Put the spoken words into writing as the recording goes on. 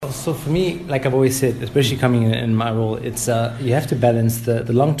So for me, like I've always said, especially coming in my role, it's you have to balance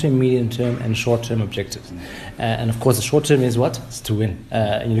the long-term, medium-term, and short-term objectives. And of course, the short-term is what? It's to win.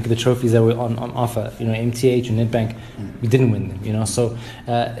 And you look at the trophies that were on offer. MTH and Nedbank, we didn't win them. So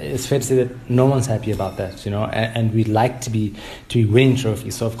it's fair to say that no one's happy about that. And we'd like to be winning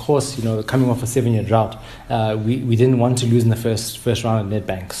trophies. So of course, coming off a 7-year drought, we didn't want to lose in the first round at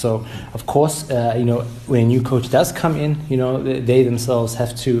Nedbank. So of course, when a new coach does come in, they themselves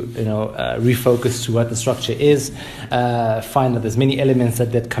have to refocus to what the structure is, find that there's many elements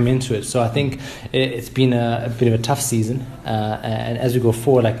that come into it. So I think it's been a bit of a tough season, and as we go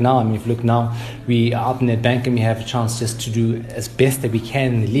forward, like now, if you look now, we are up in Nedbank and we have a chance just to do as best that we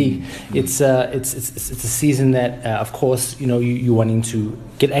can in the league. It's a season that of course you're wanting to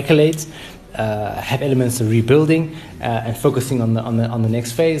get accolades, have elements of rebuilding and focusing on the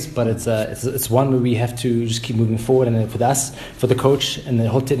next phase, but it's one where we have to just keep moving forward. And for us, for the coach and the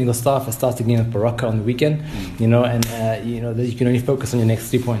whole technical staff, it starts again with Baraka on the weekend, that you can only focus on your next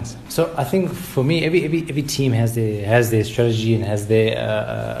 3 points. So I think for me, every team has their strategy and has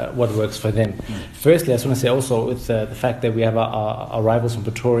their what works for them. Firstly, I just want to say also with the fact that we have our rivals from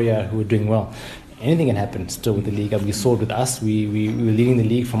Pretoria who are doing well. Anything can happen still with the league. We saw it with us. We were leading the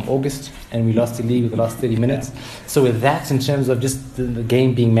league from August and we lost the league with the last 30 minutes. So with that, in terms of just the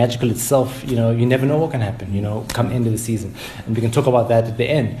game being magical itself, you never know what can happen, come end of the season. And we can talk about that at the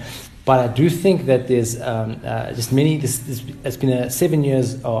end. But I do think that there's just many. It's been 7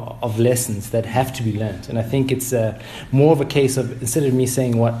 years of lessons that have to be learned, and I think it's more of a case of, instead of me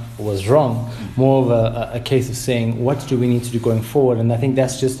saying what was wrong, more of a case of saying what do we need to do going forward. And I think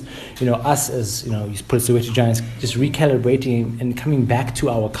that's just us as you put Soweto Giants, just recalibrating and coming back to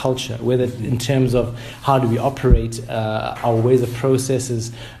our culture, whether in terms of how do we operate, our ways of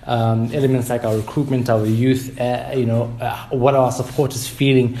processes, elements like our recruitment, our youth, what are our supporters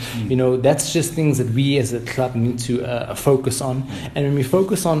feeling. That's just things that we as a club need to focus on. And when we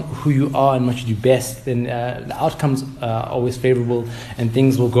focus on who you are and what you do best, then the outcomes are always favorable and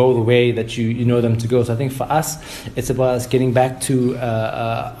things will go the way that you know them to go. So I think for us, it's about us getting back to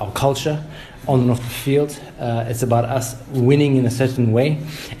our culture on and off the field. It's about us winning in a certain way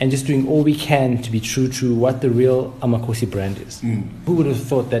and just doing all we can to be true to what the real Amakhosi brand is. Who would have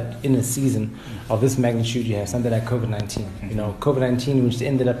thought that in a season of this magnitude you have something like COVID-19? COVID-19, which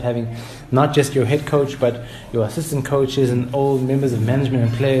ended up having not just your head coach but your assistant coaches and all members of management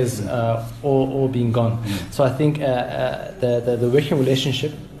and players all being gone. So I think the working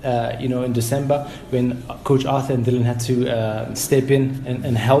relationship, in December when Coach Arthur and Dylan had to step in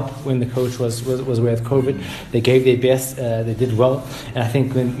and help when the coach was aware of COVID. They gave their best, they did well, and I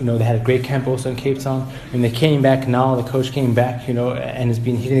think when they had a great camp also in Cape Town. When they came back now, the coach came back, and has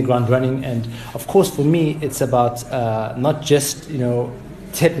been hitting the ground running. And of course, for me, it's about not just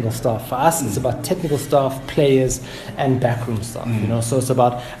technical staff. For us, it's about technical staff, players, and backroom staff. So it's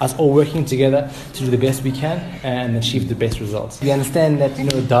about us all working together to do the best we can and achieve the best results. We understand that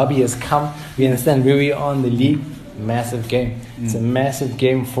Derby has come. We understand where we are in the league. Massive game. It's a massive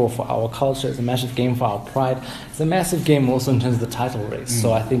game for our culture. It's a massive game for our pride. It's a massive game also in terms of the title race.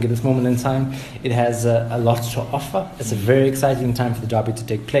 So I think at this moment in time, it has a lot to offer. It's a very exciting time for the derby to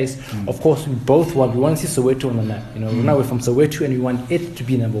take place. Of course, we want to see Soweto on the map. Now we're from Soweto and we want it to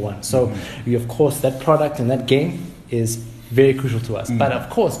be number one. So we, of course, that product and that game is very crucial to us. But of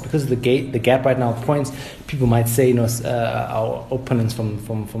course, because of the gap right now of points, people might say our opponents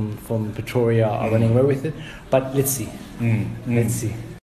from Pretoria are running away with it. But let's see. Let's see.